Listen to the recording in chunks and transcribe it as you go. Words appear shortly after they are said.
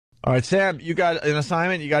All right, Sam, you got an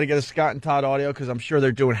assignment. You got to get a Scott and Todd audio because I'm sure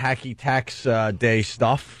they're doing Hacky Tax Day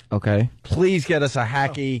stuff. Okay. Please get us a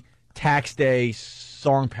Hacky Tax Day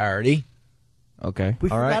song parody. Okay. We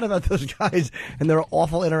forgot about those guys and their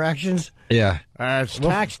awful interactions. Yeah. It's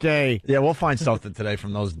tax day. Yeah, we'll find something today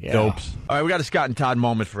from those dopes. All right, we got a Scott and Todd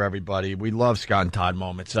moment for everybody. We love Scott and Todd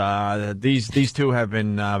moments. These two have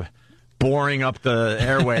been boring up the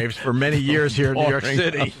airwaves for many years here in New York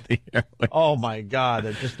City. Oh, my God.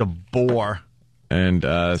 They're just a bore. And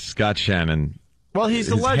Scott Shannon. Well, he's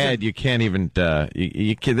the his legend. head, you can't even,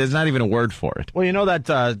 there's not even a word for it. Well, you know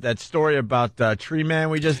that story about Tree Man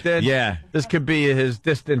we just did? Yeah. This could be his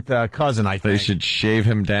distant cousin, I think. They should shave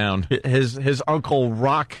him down. His uncle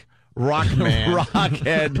Rockman.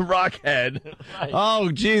 Rockhead. Right.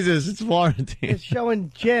 Oh, Jesus, it's Florentine. They're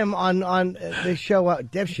showing Jim on they show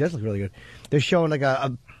Deb, she does look really good. They're showing like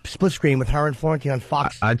a split screen with her and Florentine on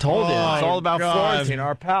Fox. I told you. It's all about Florentine,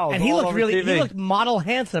 our pals. And he all looked over really, TV. he looked model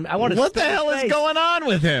handsome. I wanted. What the hell is going on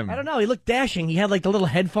with him? I don't know. He looked dashing. He had like the little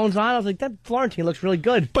headphones on. I was like, that Florentine looks really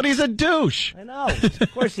good. But he's a douche. I know.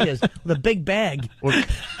 Of course he is. With a big bag.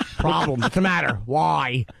 Problem. What's the matter?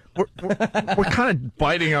 Why? We're kind of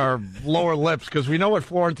biting our lower lips because we know what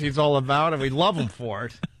Florentine's all about and we love him for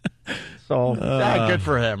it. So, good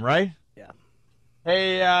for him, right? Yeah.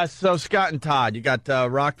 Hey, so Scott and Todd, you got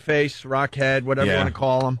Rockface, Rockhead, whatever you want to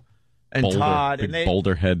call him, and Boulder, Todd. big And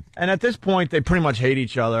boulder head. And at this point, they pretty much hate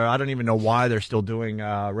each other. I don't even know why they're still doing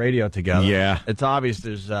radio together. Yeah. It's obvious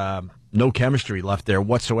there's no chemistry left there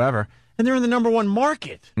whatsoever. And they're in the number one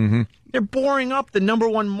market. Mm-hmm. They're boring up the number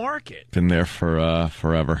one market. Been there for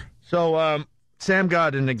forever. So Sam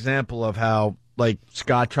got an example of how, like,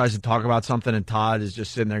 Scott tries to talk about something and Todd is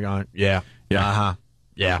just sitting there going, yeah, uh-huh,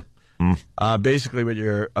 yeah. Basically what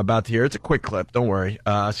you're about to hear, it's a quick clip, don't worry.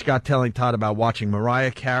 Scott telling Todd about watching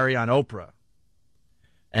Mariah Carey on Oprah.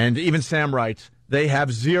 And even Sam writes, they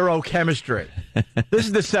have zero chemistry. This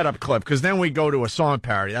is the setup clip, because then we go to a song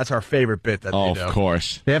parody. That's our favorite bit that they do. Of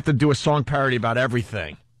course. They have to do a song parody about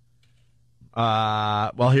everything.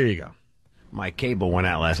 Well, here you go. My cable went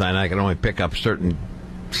out last night, and I could only pick up certain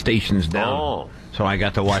stations down. Oh. So I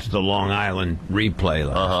got to watch the Long Island replay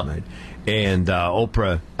last night. And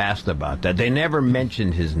Oprah asked about that. They never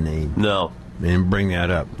mentioned his name. No. They didn't bring that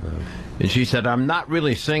up. No. And she said, I'm not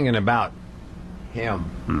really singing about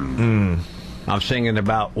him. I'm singing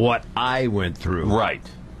about what I went through. Right.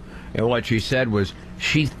 And what she said was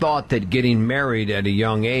she thought that getting married at a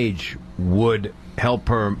young age would help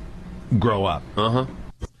her grow up.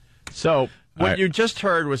 So what you just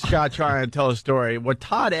heard was Scott trying to tell a story. What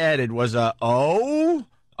Todd added was a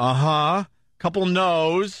couple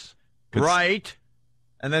no's, right,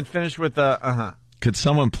 and then finished with a Could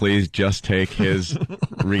someone please just take his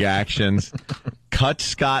reactions, cut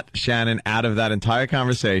Scott Shannon out of that entire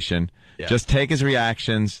conversation, just take his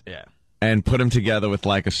reactions, and put them together with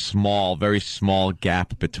like a small, very small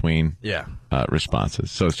gap between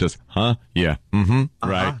responses. So it's just, right, yeah. No,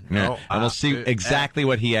 and we'll see exactly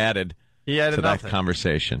what he added He added to nothing. that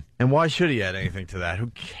conversation. And why should he add anything to that?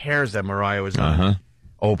 Who cares that Mariah was on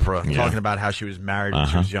Oprah talking about how she was married when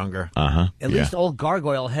she was younger? At least old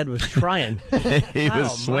Gargoyle Head was trying. He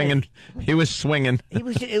was swinging. He was swinging. At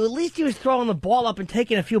least he was throwing the ball up and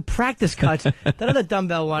taking a few practice cuts. That other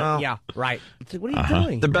dumbbell one, right. It's like, what are you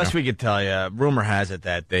doing? The best we could tell you, rumor has it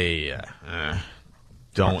that they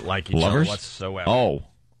don't like each other whatsoever. Oh.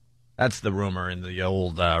 That's the rumor in the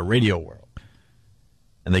old radio world.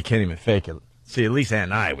 And they can't even fake it. See, at least Ann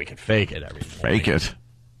and I, we can fake it every morning. Fake it.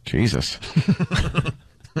 Jesus.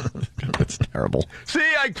 That's terrible. See,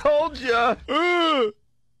 I told you.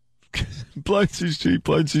 Blind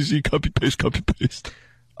CC, copy paste.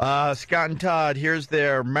 Scott and Todd, here's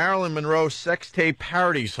their Marilyn Monroe sex tape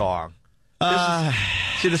parody song.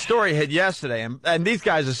 See, the story hit yesterday, and these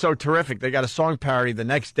guys are so terrific. They got a song parody the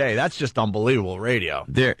next day. That's just unbelievable radio.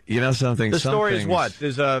 There, you know something? The story is what?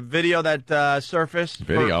 There's a video that surfaced.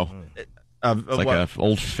 Video. It's like an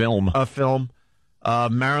old film. A film.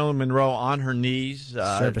 Marilyn Monroe on her knees.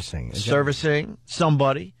 Servicing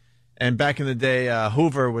somebody. And back in the day,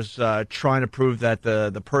 Hoover was trying to prove that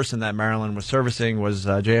the person that Marilyn was servicing was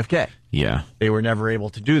JFK. Yeah. They were never able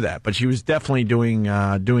to do that. But she was definitely doing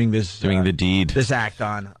the deed. This act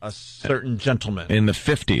on a certain gentleman. In the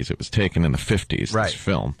 50s. It was taken in the 50s, this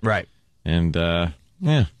film. Right. And,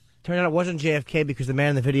 yeah. Turned out it wasn't JFK because the man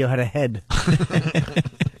in the video had a head.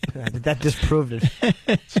 That disproved it.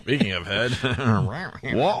 Speaking of head.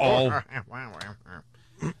 Whoa.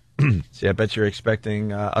 See, I bet you're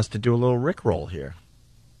expecting us to do a little Rickroll here.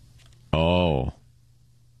 Oh.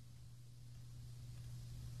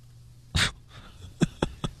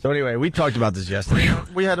 So anyway, we talked about this yesterday.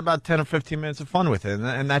 We had about 10 or 15 minutes of fun with it,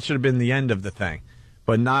 and that should have been the end of the thing.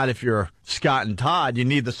 But not if you're Scott and Todd. You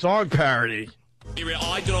need the song parody.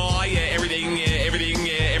 I deny everything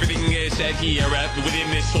said here within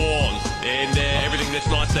this song, and everything that's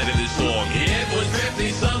not said in this song. It was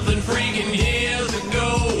 50-something freaking years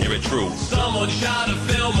ago. Hear it true. Someone shot a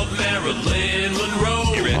film of Marilyn Monroe.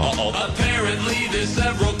 Hear it. Apparently there's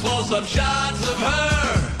several close-up shots of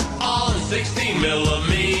her on 16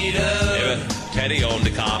 millimeter. Teddy on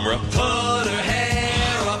the camera. Put her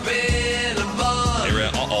hair up in a bun. Hear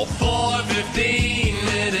it. For 15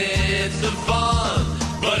 minutes of fun.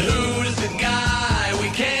 But who's the guy we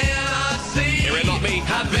cannot see? Hear it, not me.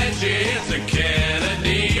 I bet you it's a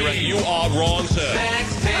Kennedy. Hear it. You are wrong, sir.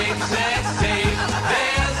 Sex tape, sex tape.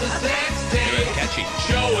 There's a sex tape. Hear it, catchy.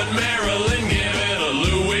 Showing Marilyn giving a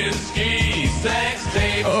Lewinsky. Sex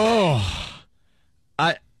tape.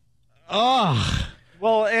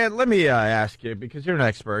 Well, and let me ask you, because you're an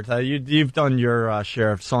expert. You've done your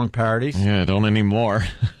share of song parodies. Yeah, don't anymore.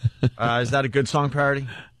 Is that a good song parody?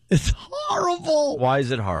 It's horrible. Why is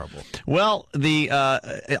it horrible? Well, on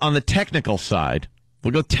the technical side,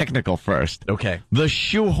 we'll go technical first. Okay. The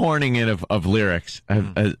shoehorning in of lyrics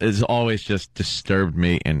has always just disturbed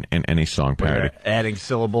me in any song parody. Adding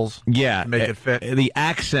syllables. Yeah, to make it fit. The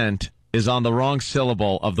accent is on the wrong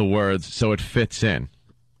syllable of the words, so it fits in.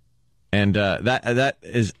 And that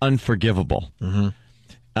is unforgivable. Mm-hmm.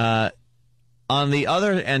 On the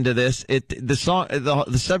other end of this,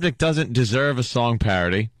 the subject doesn't deserve a song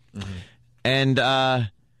parody, and the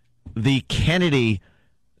Kennedy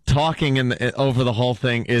talking over the whole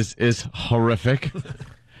thing is horrific.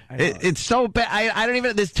 It's so bad. I don't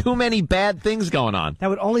even. There's too many bad things going on. That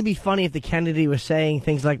would only be funny if the Kennedy was saying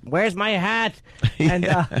things like, "Where's my hat?" and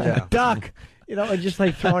 "Duck." You know, and just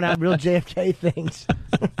like throwing out real JFK things.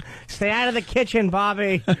 Stay out of the kitchen,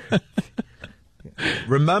 Bobby.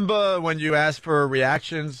 Remember when you asked for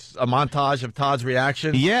reactions, a montage of Todd's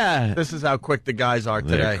reactions? Yeah. This is how quick the guys are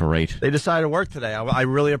today. They're great. They decided to work today. I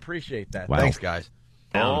really appreciate that. Wow. Thanks, guys.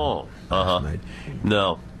 Oh. Uh-huh.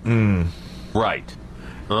 No. Right.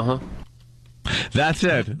 Uh-huh. That's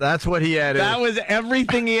it. That's what he added. That was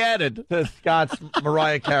everything he added. To Scott's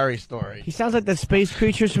Mariah Carey story. He sounds like the space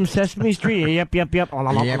creatures from Sesame Street. Yep. Yep. This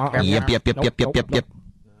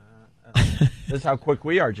is how quick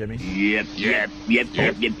we are, Jimmy. Yep.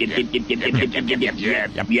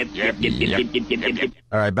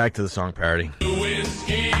 All right, back to the song parody.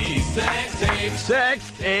 Lewinsky, sex tape.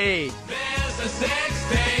 Sex tape. There's a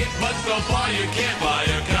sex tape, but so far you can't buy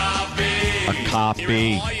a copy. A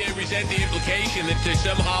copy. I resent the implication that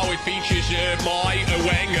somehow it features my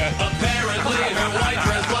Wenger. Apparently her white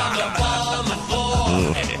dress wound up on the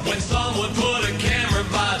floor when someone put a camera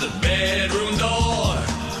by the bedroom door.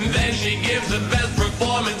 Then she gives the best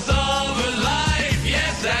performance of her life.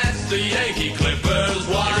 Yes, that's the Yankee Clippers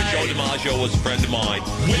wife. Joe DiMaggio was a friend of mine.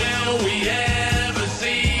 Will we ever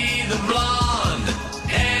see the blonde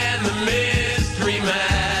and the mystery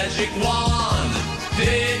magic wand?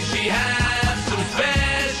 Did she have some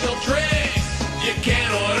special tricks? You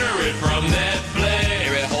can't order it from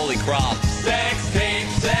Netflix. Holy crap. Sex tape,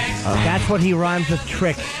 sex tape. That's what he rhymes with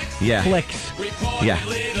tricks. Yeah. Flicks. Yeah.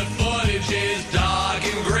 Reportedly the footage is dark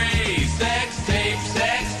and gray. Sex tape,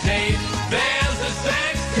 sex tape. There's a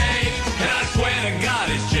sex tape. And I swear to God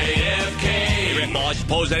it's JFK. I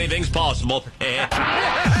suppose anything's possible.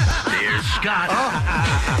 There's Scott.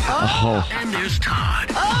 And there's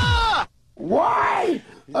Todd. Why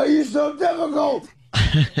are you so difficult?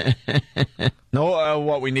 No,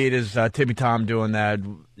 what we need is Tippy Tom doing that.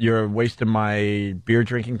 You're wasting my beer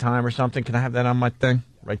drinking time or something. Can I have that on my thing?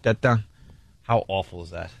 Write that down. How awful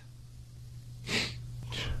is that?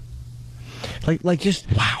 Like just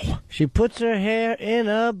wow. She puts her hair in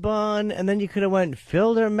a bun, and then you could have went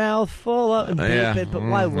filled her mouth full up and beep it. But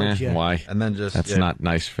why would you? Why? And then just that's not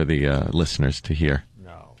nice for the listeners to hear.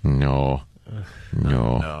 No.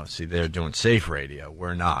 See, they're doing safe radio.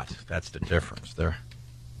 We're not. That's the difference. They're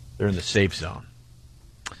in the safe zone.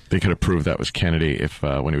 They could have proved that was Kennedy if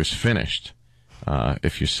when he was finished.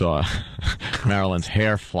 If you saw Marilyn's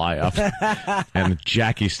hair fly up and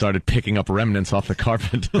Jackie started picking up remnants off the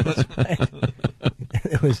carpet.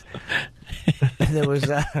 There was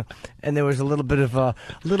a little bit of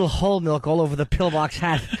little whole milk all over the pillbox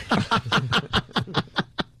hat.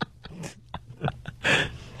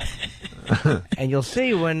 And you'll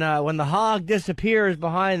see when the hog disappears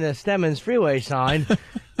behind the Stemmons freeway sign,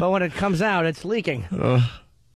 but when it comes out, it's leaking.